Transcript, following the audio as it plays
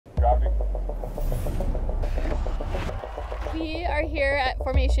are here at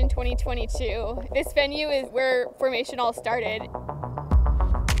Formation 2022. This venue is where Formation all started.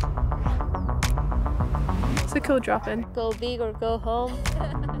 It's a cool drop-in. Go big or go home.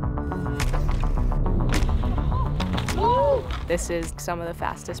 This is some of the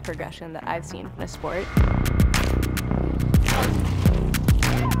fastest progression that I've seen in a sport.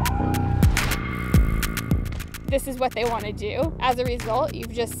 This is what they want to do. As a result,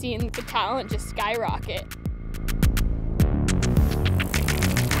 you've just seen the talent just skyrocket.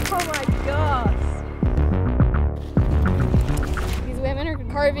 Oh my gosh! These women are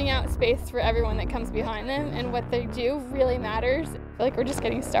carving out space for everyone that comes behind them, and what they do really matters. I feel like we're just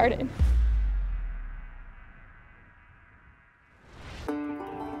getting started.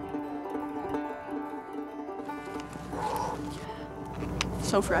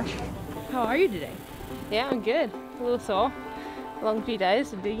 So fresh. How are you today? Yeah, I'm good. A little sore. Long few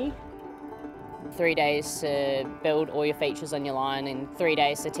days of biggie. 3 days to build all your features on your line and 3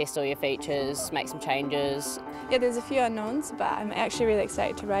 days to test all your features, make some changes. Yeah, there's a few unknowns, but I'm actually really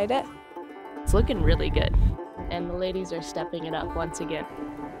excited to ride it. It's looking really good, and the ladies are stepping it up once again.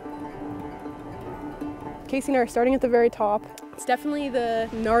 Casey and I are starting at the very top. It's definitely the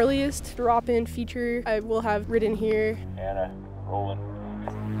gnarliest drop-in feature I will have ridden here. Anna, rolling.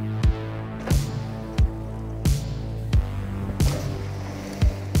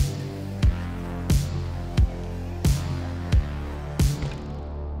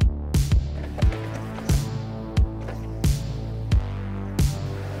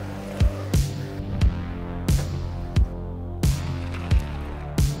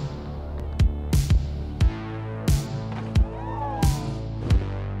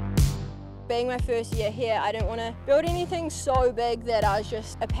 Being my first year here, I don't want to build anything so big that I was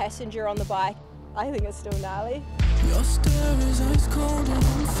just a passenger on the bike. I think it's still gnarly. Your stare is ice cold and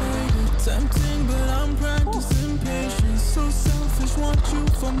unfaded, tempting, but I'm practicing patience. So selfish, want you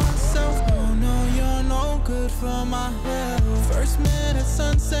for myself. Oh no, you're no good for my health. First met at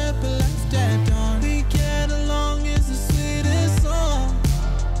sunset, but left at dawn. We get along is the sweetest song.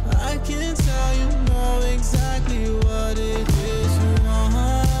 I can tell you know exactly what it is you want.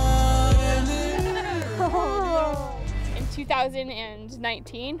 In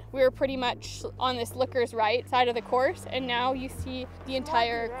 2019, we were pretty much on this looker's right side of the course, and now you see the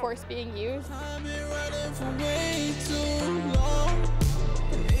entire course being used. I've been running for way too long.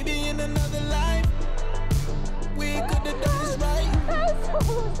 Maybe in another life, we could have done this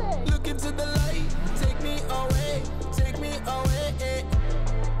right. Look into the light, take me away, take me away.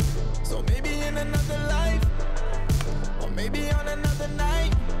 So maybe in another life, or maybe on another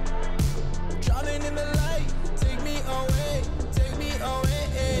night, drowning in the light, take me away, take me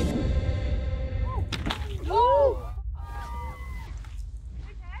away. Woo!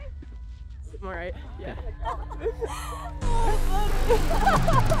 I'm all right. Yeah.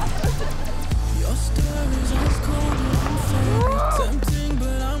 Your stare is ice cold and unfaded, tempting,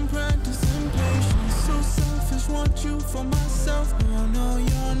 but I'm practicing patience. So selfish, want you for myself. Oh no,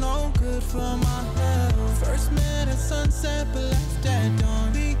 you're no good for my health. First met at sunset, but left at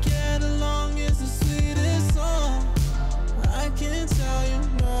dawn. We get along is the sweetest song. I can tell you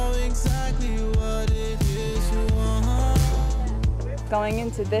know exactly what it is you want. Going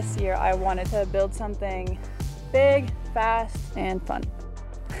into this year, I wanted to build something big, fast, and fun.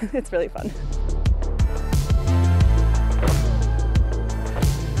 It's really fun.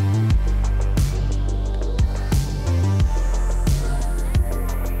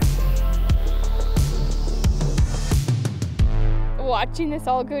 Watching this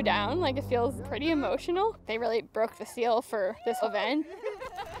all go down, like, it feels pretty emotional. They really broke the seal for this event.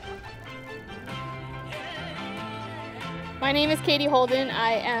 My name is Katie Holden.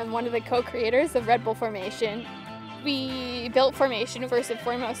 I am one of the co-creators of Red Bull Formation. We built Formation first and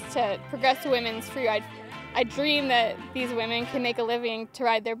foremost to progress women's freeride. I dream that these women can make a living to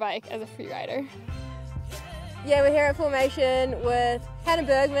ride their bike as a freerider. Yeah, we're here at Formation with Hannah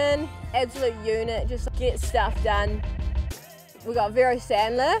Bergemann, absolute unit, just get stuff done. We got Veronique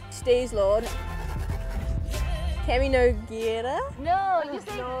Sandler, Steve's Lord, Camila Nogueira. No, you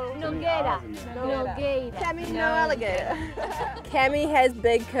say Nogueira. Nogueira. Cammy no alligator. Cammy has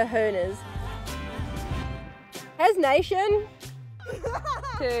big kahunas. Has Nation.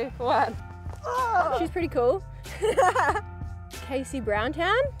 2, 1. She's pretty cool. Casey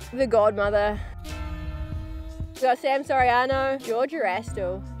Browntown, the godmother. We got Sam Soriano, Georgia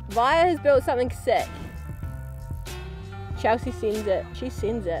Astle. Vaea has built something sick. Chelsea sends it. She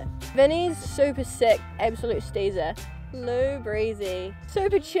sends it. Vinny's super sick, absolute steezer. Lou Breezy,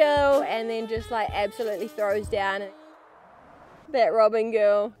 super chill, and then just like absolutely throws down. That Robin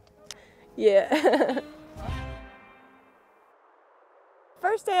girl, yeah.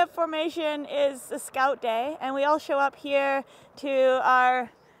 First day of formation is the scout day, and we all show up here to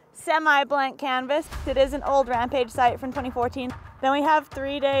our semi-blank canvas. It is an old rampage site from 2014. Then we have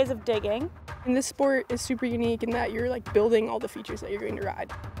 3 days of digging. And this sport is super unique in that you're like building all the features that you're going to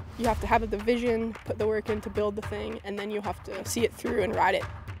ride. You have to have the vision, put the work in to build the thing, and then you'll have to see it through and ride it.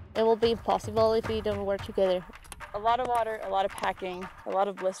 It will be impossible if we don't work together. A lot of water, a lot of packing, a lot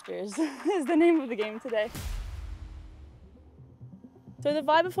of blisters is the name of the game today. So the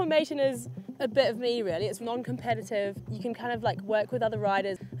vibe of formation is a bit of me really. It's non-competitive. You can kind of like work with other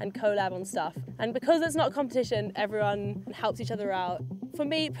riders and collab on stuff. And because it's not competition, everyone helps each other out. For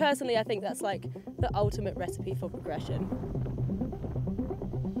me personally, I think that's like the ultimate recipe for progression.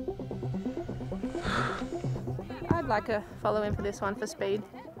 I'd like to follow in for this one for speed.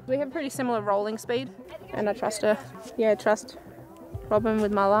 We have pretty similar rolling speed, and I trust her. Yeah, trust Robin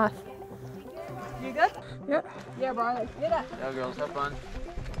with my life. You good? Yep. Yeah, bro. Let's get it. Yeah, girls, have fun.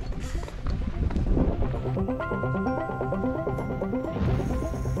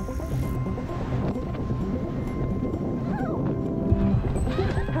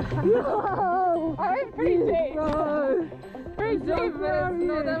 Whoa! I'm pretty deep. Bro. Pretty deep, but it's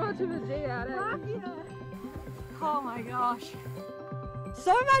not that much of a G at it. Oh my gosh.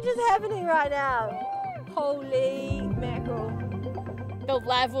 So much is happening right now. Holy mackerel. The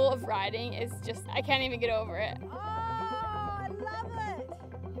level of riding is just, I can't even get over it. Oh, I love it.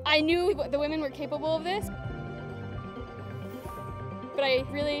 I knew the women were capable of this, but I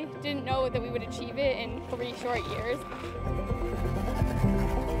really didn't know that we would achieve it in 3 short years.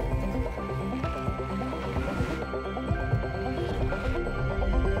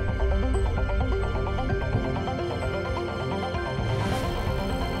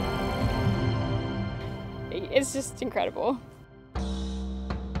 It's just incredible.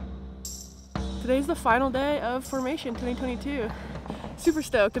 Today's the final day of formation 2022. Super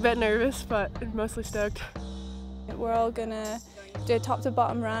stoked, a bit nervous, but mostly stoked. We're all gonna do a top to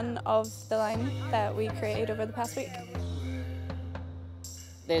bottom run of the line that we created over the past week.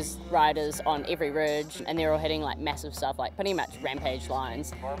 There's riders on every ridge, and they're all hitting like massive stuff, like pretty much rampage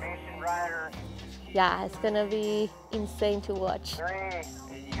lines. Formation rider. Yeah, it's gonna be insane to watch. 3,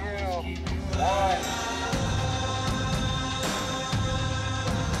 2, 1.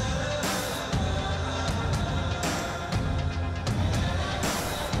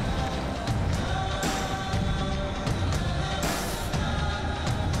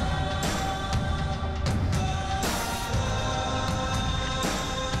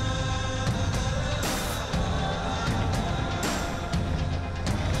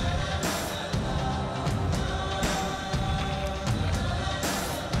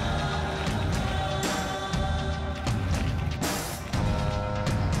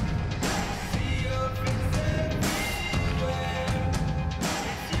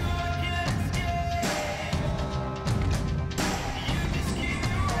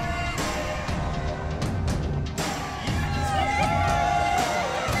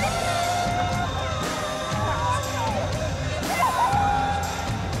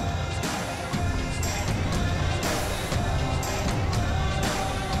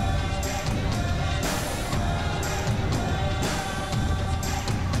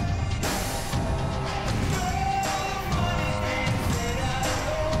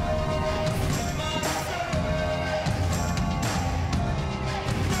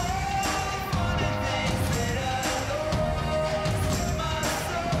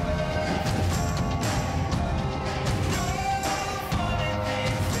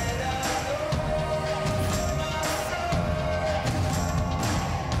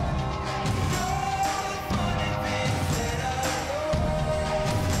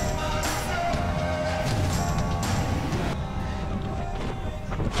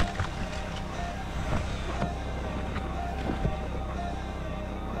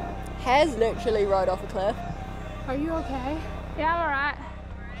 Has literally rode off a cliff. Are you okay? Yeah, I'm alright.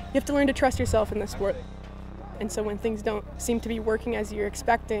 You have to learn to trust yourself in this sport. And so when things don't seem to be working as you're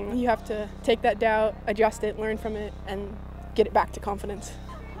expecting, you have to take that doubt, adjust it, learn from it, and get it back to confidence.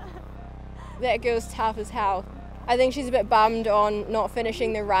 That girl's tough as hell. I think she's a bit bummed on not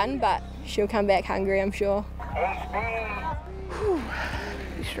finishing the run, but she'll come back hungry, I'm sure. Whew.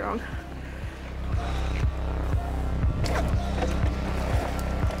 Be strong.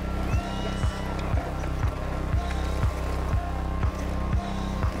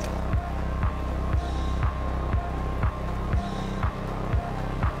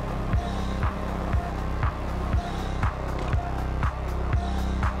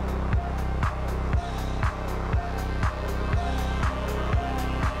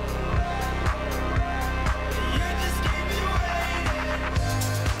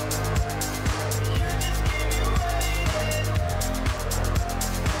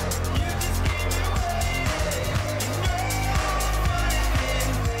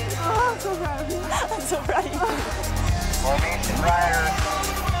 Formation rider.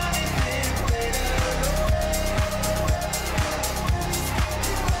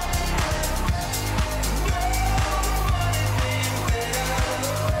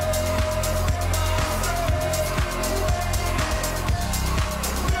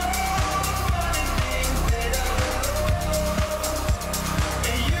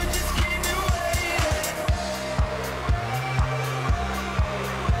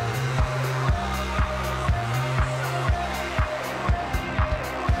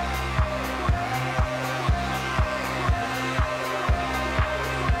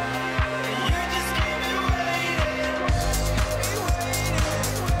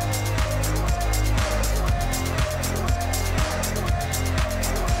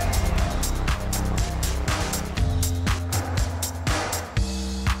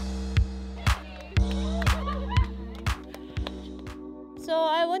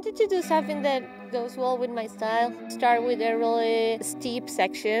 To do something that goes well with my style. Start with a really steep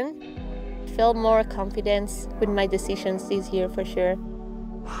section. Feel more confidence with my decisions this year for sure.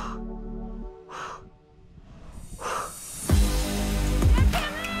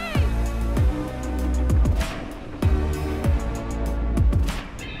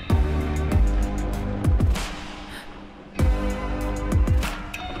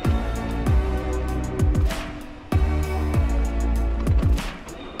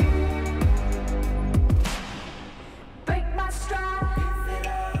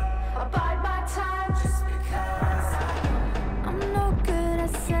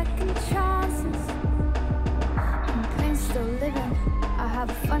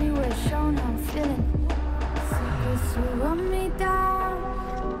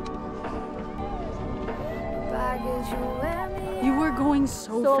 You were going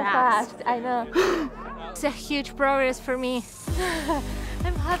so fast. I know. It's a huge progress for me.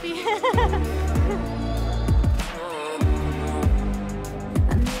 I'm happy.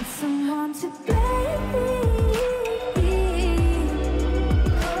 I need someone to play.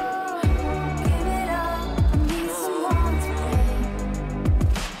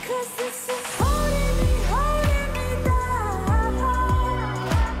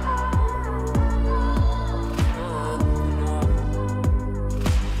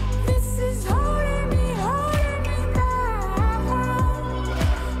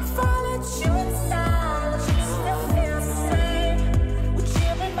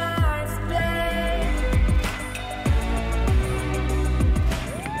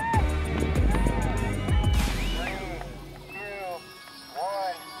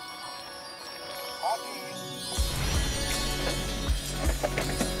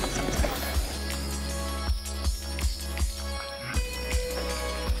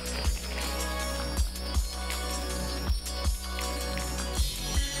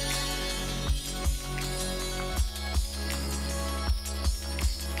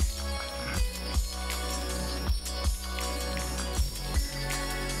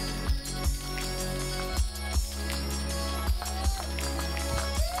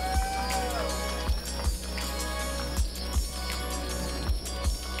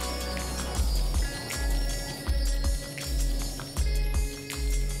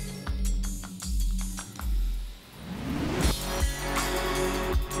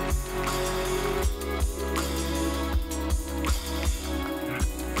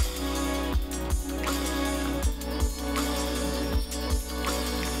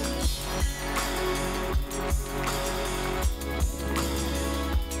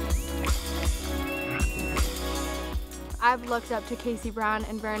 I've looked up to Casey Brown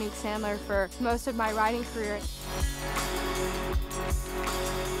and Veronique Sandler for most of my riding career.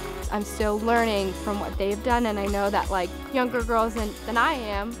 I'm still learning from what they've done, and I know that like younger girls than I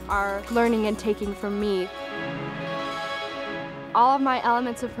am are learning and taking from me. All of my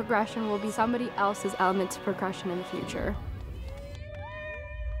elements of progression will be somebody else's elements of progression in the future.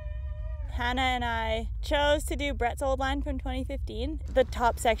 Hannah and I chose to do Brett's old line from 2015. The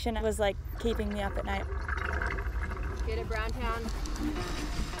top section was like keeping me up at night. Get it, Brown Town.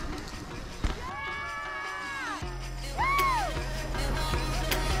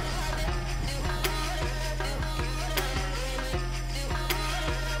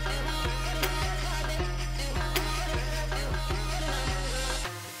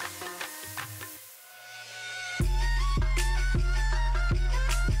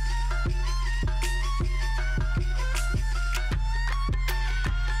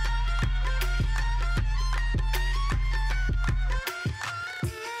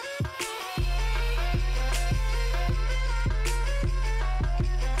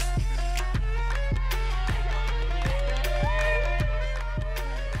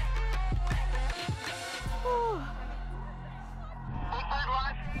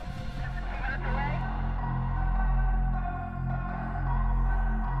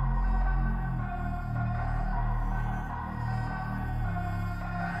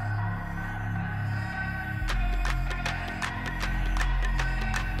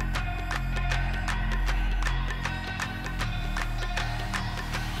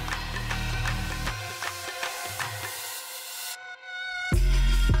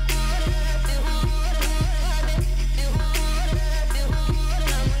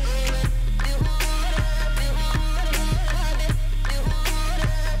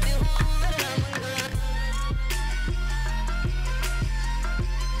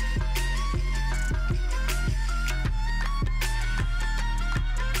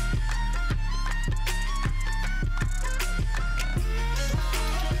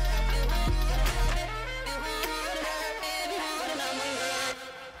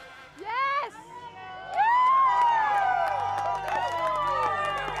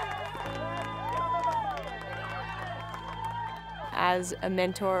 as a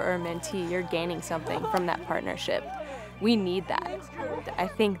mentor or a mentee, you're gaining something from that partnership. We need that. I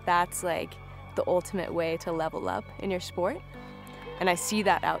think that's like the ultimate way to level up in your sport. And I see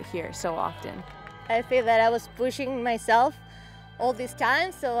that out here so often. I feel that I was pushing myself all this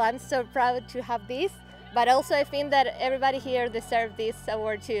time, so I'm so proud to have this. But also I think that everybody here deserves this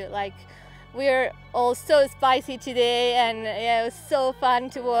award too. Like, we're all so spicy today, and yeah, it was so fun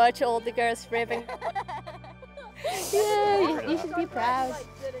to watch all the girls ripping. Yeah, you should be proud.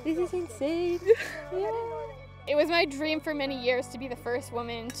 This is insane. Yeah. It was my dream for many years to be the first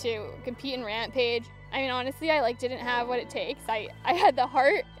woman to compete in Rampage. I mean, honestly, I didn't have what it takes. I had the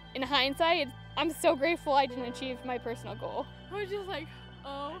heart. In hindsight, I'm so grateful I didn't achieve my personal goal. I was just like,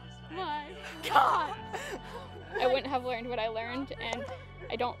 oh my God. I wouldn't have learned what I learned, and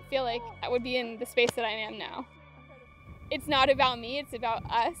I don't feel like I would be in the space that I am now. It's not about me, it's about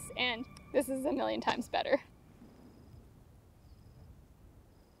us, and this is a million times better.